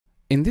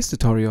In this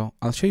tutorial,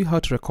 I'll show you how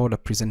to record a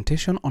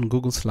presentation on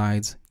Google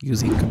Slides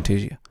using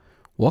Camtasia.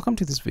 Welcome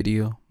to this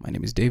video. My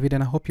name is David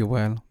and I hope you're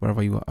well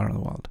wherever you are in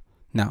the world.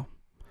 Now,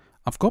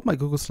 I've got my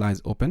Google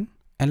Slides open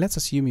and let's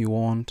assume you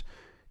want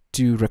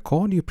to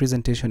record your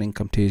presentation in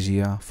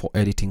Camtasia for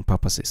editing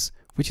purposes,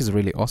 which is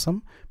really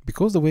awesome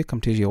because the way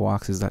Camtasia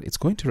works is that it's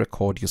going to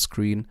record your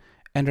screen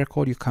and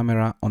record your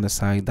camera on the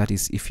side. That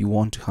is, if you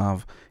want to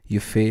have your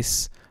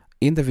face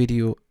in the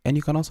video, and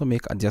you can also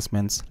make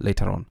adjustments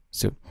later on.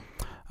 So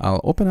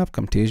I'll open up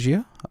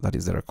Camtasia, that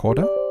is the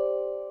recorder.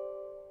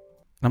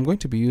 I'm going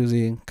to be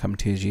using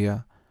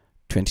Camtasia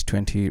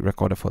 2020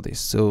 recorder for this.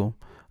 So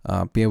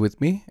bear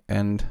with me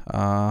and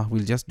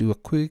we'll just do a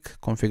quick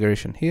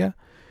configuration here.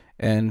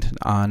 And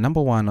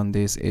number one on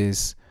this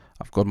is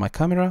I've got my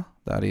camera,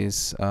 that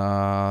is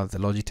the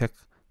Logitech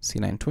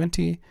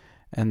C920,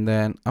 and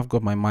then I've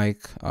got my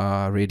mic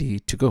ready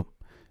to go.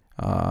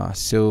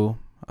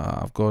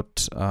 I've got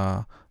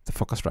the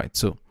Focusrite.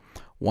 So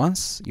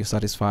once you're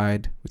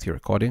satisfied with your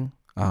recording,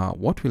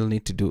 what we'll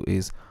need to do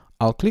is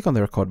I'll click on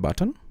the record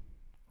button.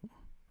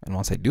 And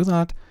once I do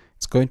that,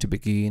 it's going to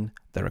begin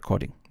the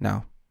recording.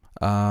 Now,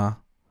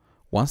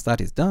 once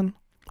that is done,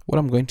 what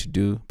I'm going to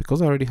do, because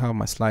I already have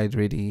my slide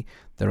ready,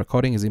 the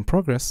recording is in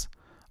progress,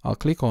 I'll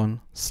click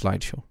on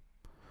slideshow.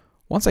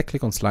 Once I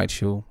click on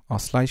slideshow, our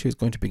slideshow is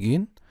going to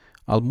begin.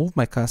 I'll move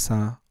my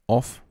cursor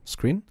off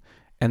screen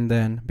and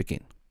then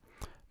begin.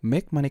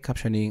 Make money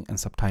captioning and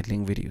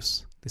subtitling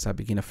videos. These are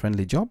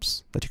beginner-friendly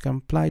jobs that you can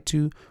apply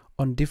to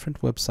on different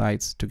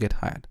websites to get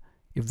hired.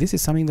 If this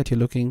is something that you're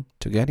looking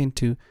to get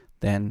into,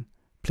 then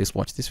please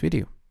watch this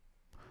video.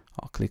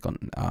 I'll click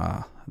on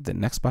the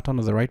next button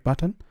or the right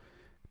button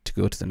to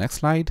go to the next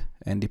slide.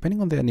 And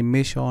depending on the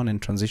animation and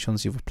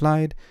transitions you've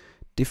applied,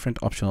 different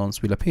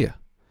options will appear.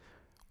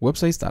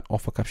 Websites that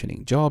offer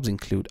captioning jobs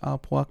include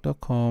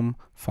Upwork.com,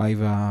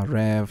 Fiverr,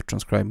 Rev,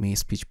 TranscribeMe,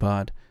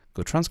 SpeechPad,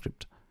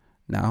 GoTranscript.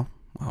 Now,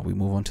 we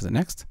move on to the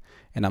next,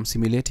 and I'm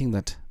simulating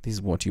that this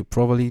is what you've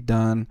probably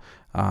done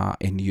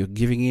and you're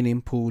giving in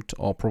input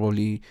or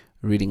probably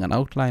reading an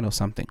outline or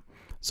something.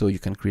 So you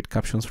can create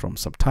captions from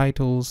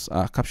subtitles,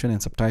 caption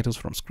and subtitles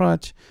from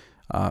scratch.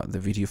 The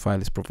video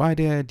file is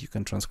provided, you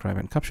can transcribe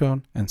and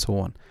caption and so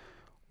on.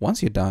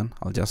 Once you're done,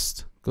 I'll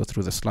just go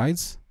through the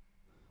slides.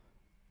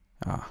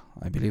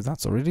 I believe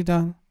that's already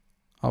done.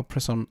 I'll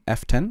press on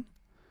F10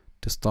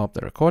 to stop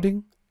the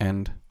recording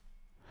and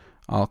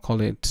I'll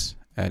call it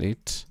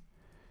edit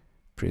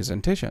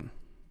presentation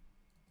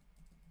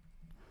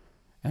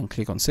and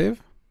click on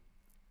save.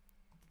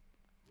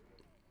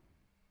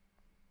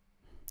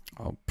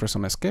 I'll press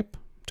on escape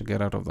to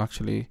get out of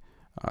actually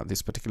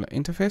this particular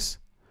interface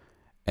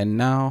and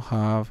now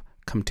have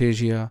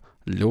Camtasia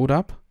load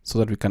up so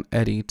that we can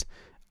edit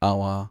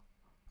our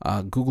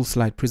Google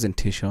slide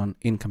presentation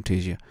in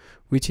Camtasia,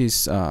 which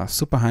is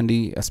super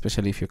handy,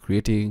 especially if you're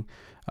creating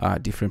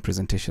different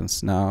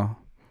presentations. Now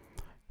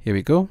here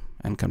we go,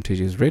 and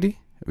Camtasia is ready.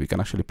 We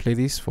can actually play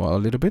this for a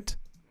little bit.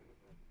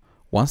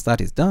 Once that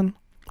is done,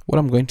 what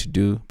I'm going to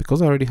do,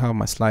 because I already have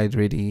my slide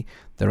ready,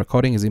 the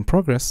recording is in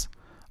progress,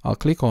 I'll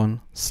click on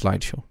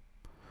slideshow.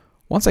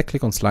 Once I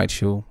click on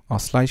slideshow, our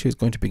slideshow is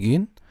going to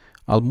begin.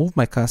 I'll move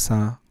my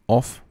cursor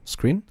off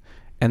screen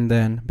and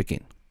then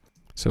begin.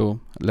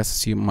 So let's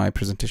assume my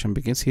presentation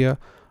begins here.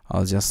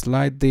 I'll just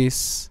slide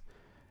this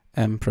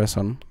and press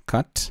on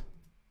cut.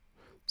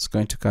 It's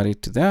going to cut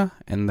it to there,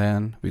 and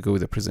then we go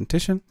with the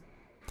presentation.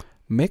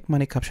 Make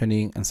money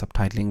captioning and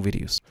subtitling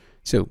videos.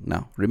 So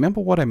now remember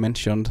what I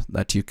mentioned,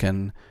 that you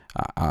can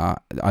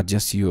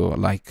adjust your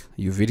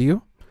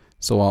video.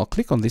 So I'll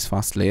click on this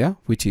first layer,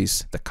 which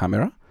is the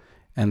camera,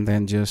 and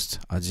then just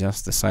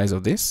adjust the size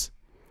of this.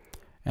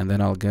 And then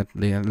I'll get,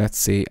 let's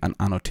say, an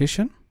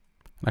annotation.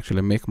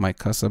 Actually make my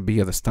cursor be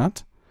at the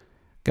start.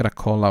 Get a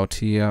call out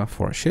here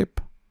for a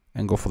shape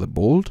and go for the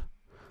bold.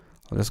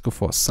 Let's go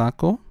for a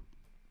circle.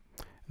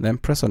 Then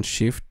press on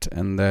shift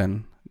and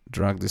then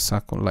drag the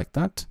circle like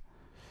that.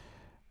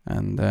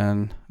 And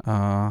then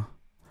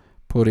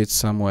put it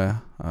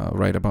somewhere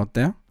right about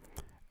there.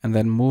 And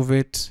then move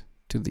it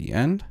to the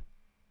end.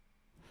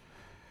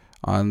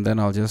 And then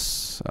I'll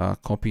just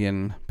copy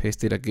and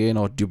paste it again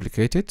or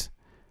duplicate it.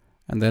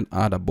 And then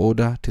add a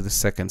border to the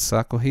second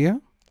circle here.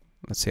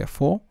 Let's say a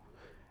 4.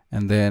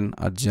 And then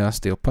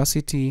adjust the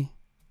opacity.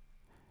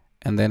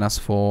 And then as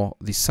for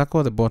the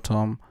circle at the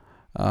bottom,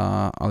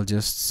 I'll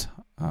just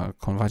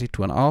convert it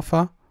to an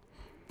alpha.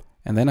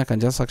 And then I can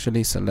just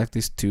actually select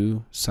these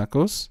two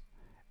circles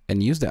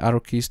and use the arrow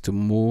keys to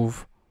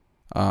move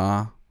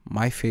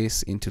my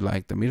face into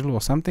like the middle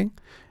or something.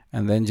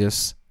 And then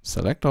just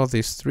select all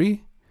these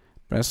three,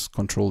 press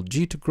Ctrl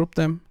G to group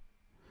them.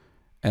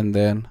 And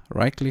then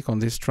right click on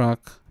this track,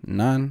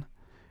 none.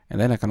 And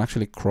then I can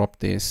actually crop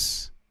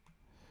this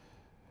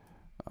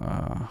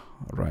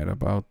right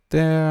about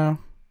there.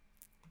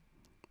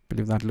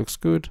 Believe that looks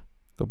good.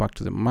 Go back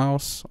to the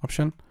mouse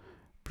option,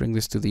 bring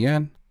this to the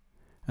end.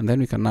 And then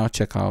we can now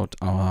check out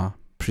our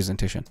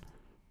presentation.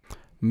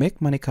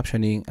 Make money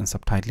captioning and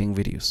subtitling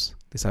videos.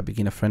 These are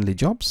beginner-friendly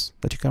jobs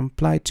that you can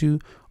apply to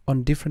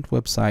on different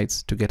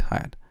websites to get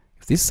hired.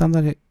 If this is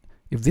something,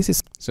 if this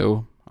is,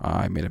 so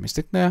I made a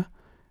mistake there,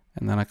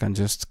 and then I can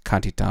just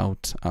cut it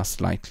out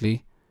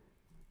slightly.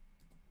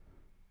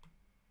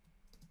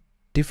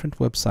 Different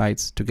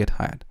websites to get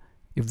hired.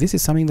 If this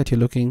is something that you're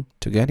looking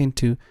to get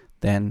into,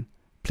 then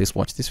please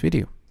watch this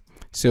video.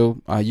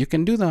 So you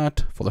can do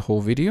that for the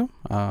whole video.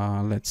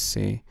 Let's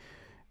say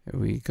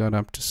we got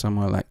up to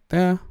somewhere like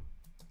there.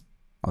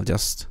 I'll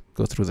just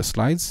go through the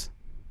slides.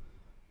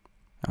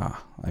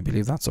 I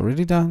believe that's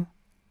already done.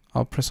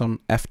 I'll press on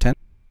F10.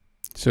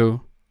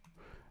 So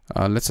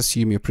let's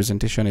assume your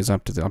presentation is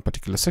up to the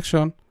particular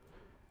section.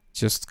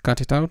 Just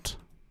cut it out.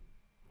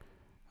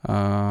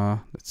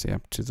 Let's say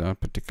up to the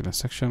particular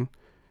section.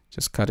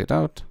 Just cut it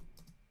out.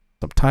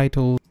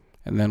 Subtitles.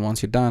 And then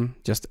once you're done,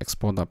 just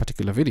export that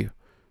particular video.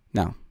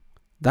 Now,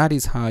 that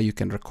is how you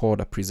can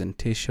record a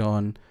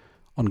presentation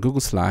on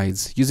Google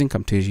Slides using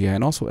Camtasia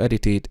and also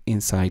edit it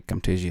inside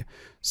Camtasia.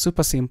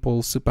 Super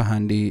simple, super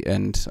handy,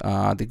 and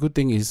the good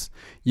thing is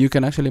you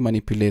can actually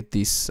manipulate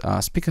this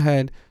speaker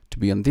head to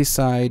be on this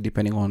side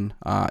depending on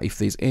if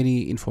there's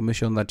any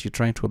information that you're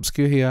trying to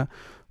obscure here,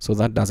 so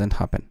that doesn't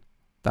happen.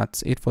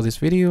 That's it for this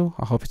video.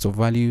 I hope it's of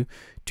value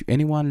to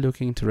anyone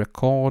looking to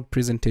record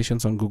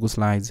presentations on Google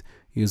Slides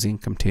using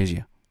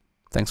Camtasia.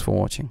 Thanks for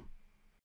watching.